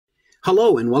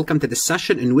Hello and welcome to the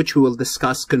session in which we will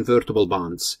discuss convertible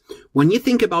bonds. When you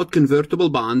think about convertible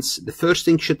bonds, the first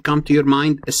thing should come to your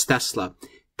mind is Tesla.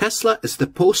 Tesla is the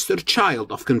poster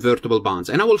child of convertible bonds,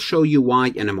 and I will show you why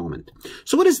in a moment.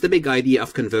 So what is the big idea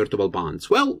of convertible bonds?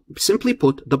 Well, simply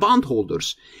put, the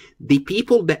bondholders, the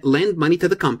people that lend money to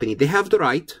the company, they have the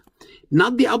right,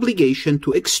 not the obligation,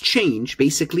 to exchange,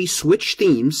 basically switch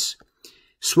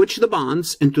the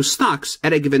bonds into stocks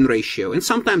at a given ratio. And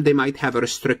sometimes they might have a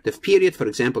restrictive period. For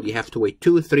example, you have to wait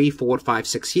 2, 3, 4, 5,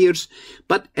 6 years.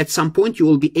 But at some point, you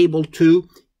will be able to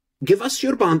give us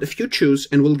your bond if you choose,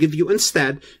 and we'll give you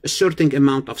instead a certain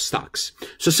amount of stocks.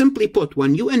 So simply put,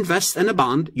 when you invest in a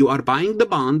bond, you are buying the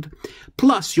bond,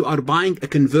 plus you are buying a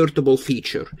convertible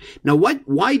feature. Now,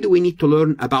 why do we need to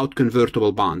learn about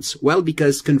convertible bonds? Well,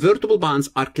 because convertible bonds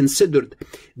are considered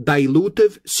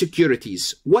dilutive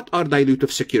securities. What are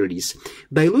dilutive securities?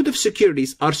 Dilutive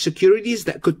securities are securities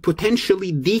that could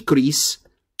potentially decrease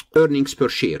earnings per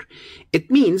share. It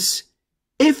means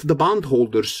if the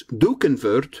bondholders do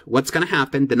convert, what's going to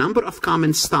happen? The number of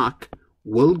common stock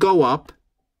will go up.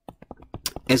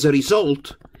 As a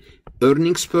result,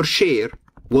 earnings per share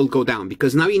will go down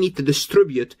because now you need to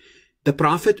distribute the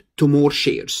profit to more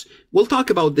shares. We'll talk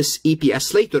about this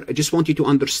EPS later. I just want you to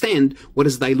understand what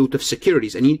is dilutive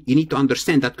securities, and you need to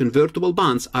understand that convertible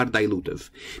bonds are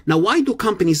dilutive. Now, why do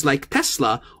companies like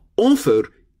Tesla offer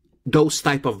those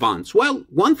type of bonds? Well,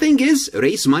 one thing is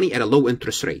raise money at a low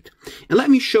interest rate. And let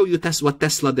me show you what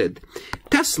Tesla did.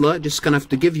 Tesla, just kind of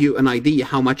to give you an idea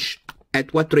how much,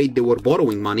 at what rate they were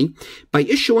borrowing money, by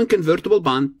issuing convertible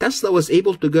bond, Tesla was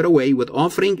able to get away with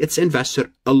offering its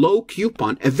investor a low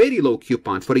coupon, a very low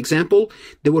coupon. For example,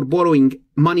 they were borrowing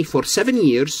money for 7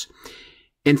 years.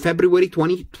 In February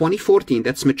 2014,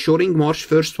 that's maturing March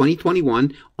 1st,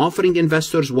 2021, offering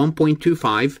investors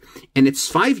 1.25, and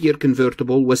its 5-year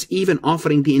convertible was even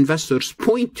offering the investors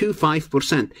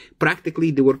 0.25%.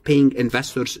 Practically, they were paying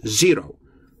investors zero.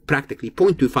 Practically,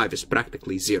 0.25 is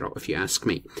practically zero, if you ask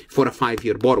me, for a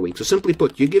 5-year borrowing. So simply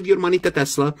put, you give your money to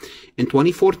Tesla in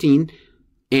 2014,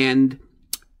 and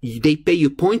they pay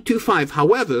you 0.25.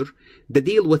 However, the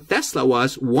deal with Tesla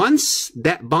was once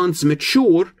that bonds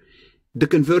mature, the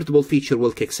convertible feature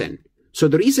will kick in. So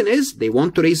the reason is they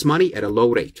want to raise money at a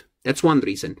low rate. That's one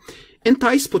reason.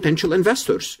 Entice potential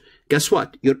investors. Guess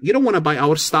what? You don't want to buy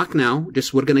our stock now.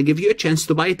 We're going to give you a chance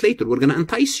to buy it later. We're going to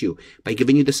entice you by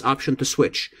giving you this option to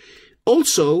switch.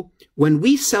 Also, when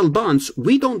we sell bonds,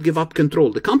 we don't give up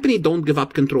control. The company don't give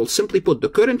up control. Simply put, the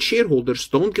current shareholders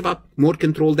don't give up more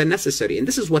control than necessary. And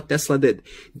this is what Tesla did.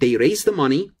 They raised the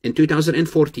money in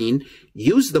 2014,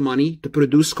 used the money to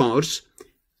produce cars.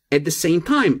 At the same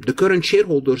time, the current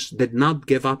shareholders did not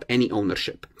give up any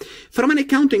ownership. From an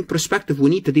accounting perspective, we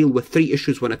need to deal with 3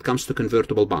 issues when it comes to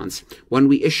convertible bonds. When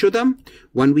we issue them,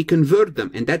 when we convert them,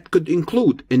 and that could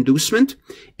include inducement,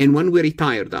 and when we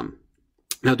retire them.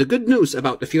 Now, the good news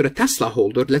about if you're a Tesla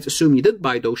holder, let's assume you did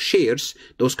buy those shares,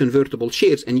 those convertible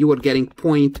shares, and you were getting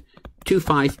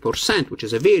 0.25%, which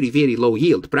is a very, very low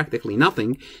yield, practically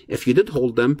nothing. If you did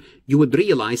hold them, you would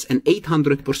realize an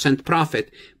 800%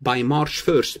 profit by March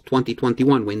 1st,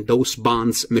 2021, when those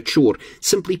bonds mature.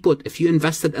 Simply put, if you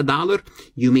invested $1,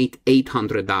 you made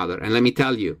 $800. And let me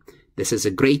tell you, this is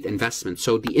a great investment.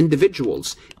 So the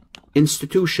individuals,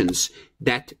 institutions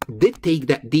that did take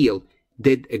that deal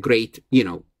did a great,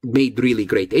 made really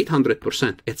great.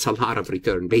 800%, it's a lot of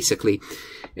return. Basically,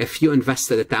 if you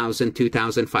invested $1,000,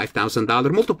 $2,000,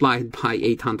 $5,000, multiply it by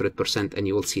 800% and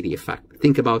you will see the effect.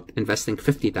 Think about investing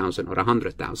 $50,000 or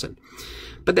 $100,000.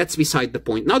 But that's beside the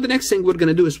point. Now, the next thing we're going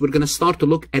to do is we're going to start to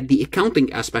look at the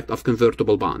accounting aspect of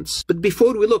convertible bonds. But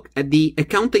before we look at the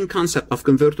accounting concept of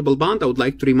convertible bond, I would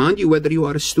like to remind you, whether you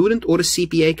are a student or a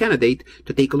CPA candidate,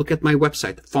 to take a look at my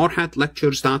website,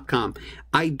 farhatlectures.com.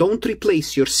 I don't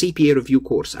replace your CPA review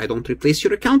course. I don't replace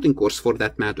your accounting course for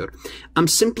that matter. I'm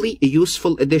simply a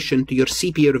useful addition to your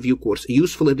CPA review course, a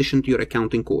useful addition to your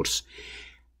accounting course.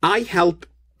 I help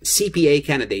CPA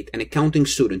candidate and accounting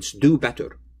students do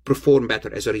better, perform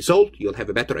better. As a result, you'll have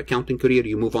a better accounting career.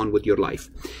 You move on with your life.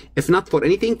 If not for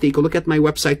anything, take a look at my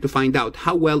website to find out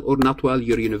how well or not well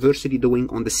your university doing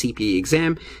on the CPA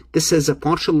exam. This is a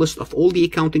partial list of all the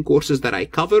accounting courses that I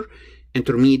cover: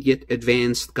 intermediate,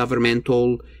 advanced,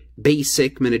 governmental,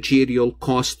 basic, managerial,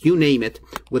 cost, you name it,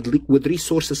 with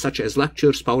resources such as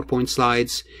lectures, PowerPoint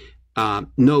slides,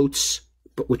 notes,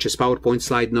 which is PowerPoint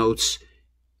slide notes,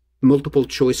 multiple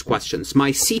choice questions.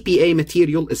 My CPA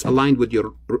material is aligned with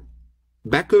your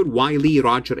Becker, Wiley,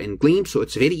 Roger, and Gleam. So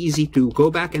it's very easy to go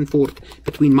back and forth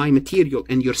between my material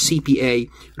and your CPA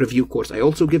review course. I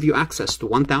also give you access to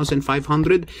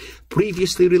 1,500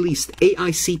 previously released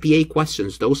AI CPA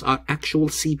questions. Those are actual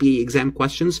CPA exam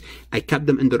questions. I kept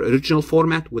them in their original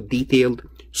format with detailed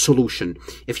solution.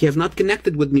 If you have not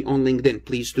connected with me on LinkedIn,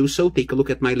 please do so. Take a look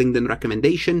at my LinkedIn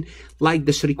recommendation. Like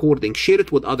this recording, share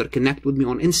it with others. Connect with me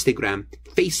on Instagram,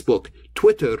 Facebook,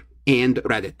 Twitter, and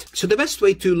Reddit. So the best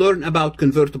way to learn about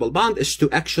convertible bond is to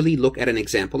actually look at an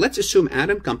example. Let's assume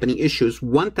Adam Company issues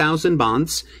 1,000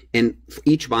 bonds, and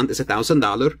each bond is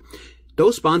 $1,000.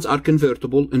 Those bonds are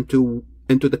convertible into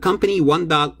the company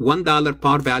 $1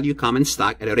 par value common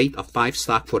stock at a rate of 5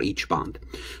 stock for each bond.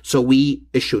 So we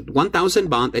issued 1,000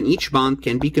 bond, and each bond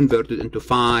can be converted into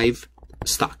 5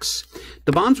 stocks.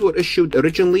 The bonds were issued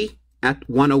originally at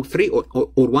 103 or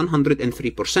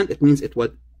 103%. It means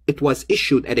it was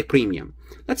issued at a premium.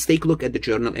 Let's take a look at the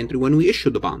journal entry when we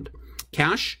issued the bond.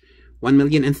 Cash,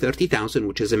 $1,030,000,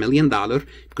 which is $1 million,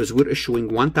 because we're issuing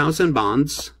 1,000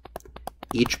 bonds.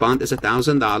 Each bond is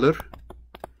 $1,000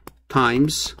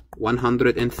 times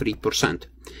 103%.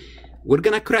 We're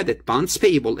going to credit bonds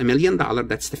payable $1 million.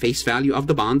 That's the face value of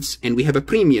the bonds, and we have a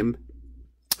premium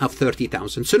of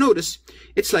 $30,000. So notice,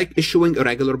 it's like issuing a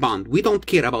regular bond. We don't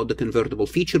care about the convertible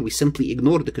feature. We simply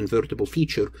ignore the convertible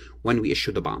feature when we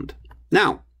issue the bond.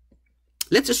 Now,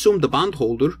 let's assume the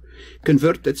bondholder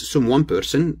let's assume one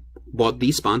person bought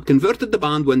this bond, converted the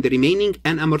bond when the remaining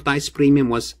unamortized premium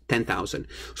was $10,000.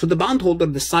 So the bondholder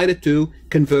decided to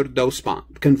convert those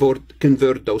bonds.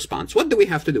 What do we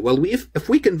have to do? Well, if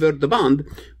we convert the bond,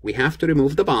 we have to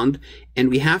remove the bond, and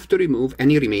we have to remove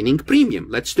any remaining premium.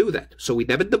 Let's do that. So we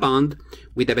debit the bond,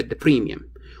 we debit the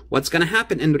premium. What's going to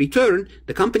happen in return?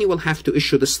 The company will have to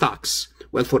issue the stocks.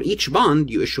 Well, for each bond,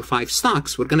 you issue 5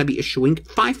 stocks. We're going to be issuing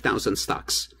 5,000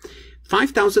 stocks.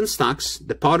 5,000 stocks,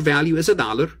 the par value is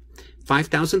 $1.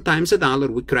 5,000 times $1,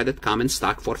 we credit common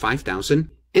stock for 5,000,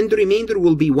 and the remainder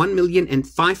will be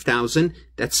 1,005,000.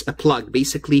 That's a plug,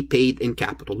 basically paid in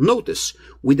capital. Notice,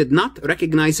 we did not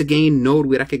recognize a gain, nor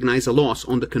we recognize a loss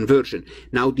on the conversion.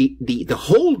 Now, the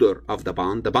holder of the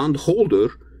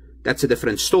bondholder, that's a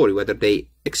different story. Whether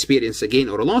they experience a gain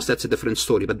or a loss, that's a different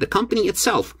story. But the company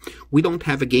itself, we don't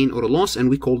have a gain or a loss, and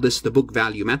we call this the book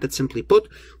value method. Simply put,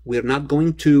 we're not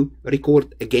going to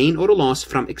record a gain or a loss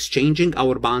from exchanging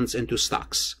our bonds into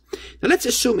stocks. Now, let's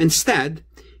assume instead,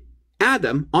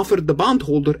 Adam offered the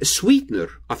bondholder a sweetener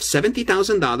of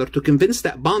 $70,000 to convince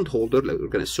that bondholder, we're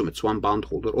going to assume it's one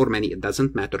bondholder or many, it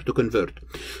doesn't matter, to convert.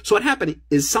 So what happened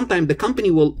is sometimes the company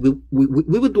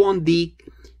we would want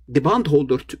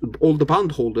all the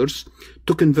bondholders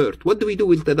to convert. What do?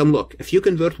 We'll tell them, look, if you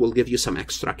convert, we'll give you some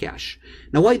extra cash.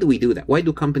 Now, why do we do that? Why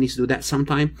do companies do that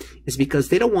sometimes? It's because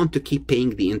they don't want to keep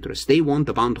paying the interest. They want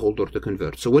the bondholder to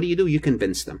convert. So what do? You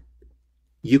convince them.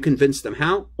 You convince them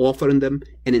how? Offering them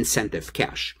an incentive,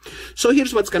 cash. So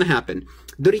here's what's going to happen.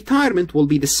 The retirement will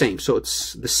be the same. So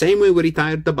it's the same way we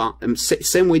retired the bond,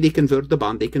 same way they convert the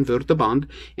bond,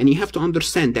 and you have to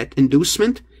understand that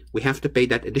inducement, we have to pay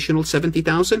that additional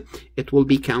 $70,000. It will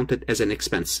be counted as an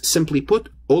expense. Simply put,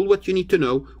 all what you need to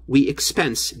know, we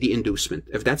expense the inducement.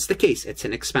 If that's the case, it's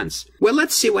an expense. Well,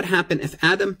 let's see what happened if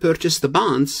Adam purchased the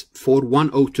bonds for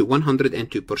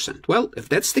 102%. Well, if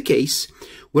that's the case,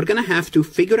 we're going to have to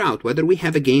figure out whether we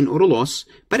have a gain or a loss,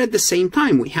 but at the same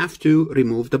time, we have to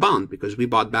remove the bond because we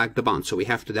bought back the bond. So we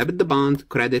have to debit the bond,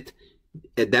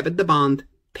 debit the bond,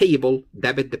 payable,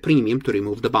 debit the premium to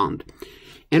remove the bond.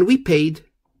 And we paid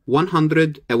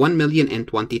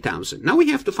 $1,020,000. Now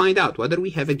we have to find out whether we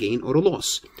have a gain or a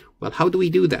loss. Well, how do we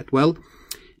do that? Well,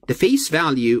 the face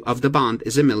value of the bond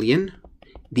is $1 million.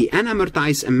 The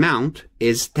unamortized amount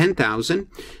is $10,000.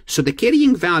 So the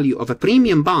carrying value of a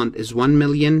premium bond is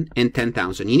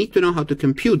 $1,010,000. You need to know how to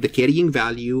compute the carrying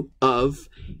value of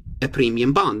a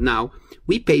premium bond. Now,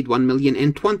 we paid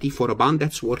 $1,020,000 for a bond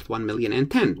that's worth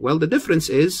 $1,010,000. Well, the difference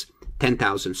is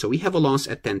 $10,000. So we have a loss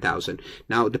at $10,000.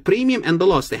 Now, the premium and the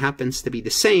loss, they happens to be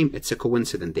the same. It's a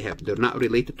coincidence. They're not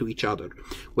related to each other.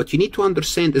 What you need to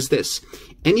understand is this.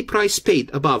 Any price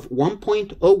paid above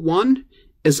 1.01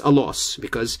 is a loss,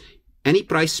 because any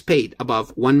price paid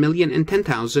above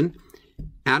 $1,010,000,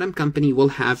 Adam Company will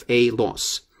have a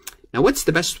loss. Now, what's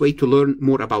the best way to learn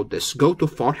more about this? Go to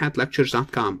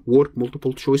farhatlectures.com, work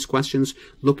multiple choice questions,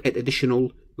 look at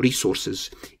additional resources.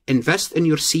 Invest in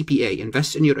your CPA,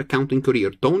 invest in your accounting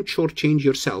career. Don't shortchange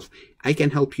yourself. I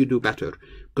can help you do better.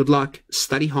 Good luck,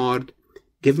 study hard,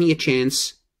 give me a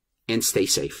chance, and stay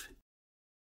safe.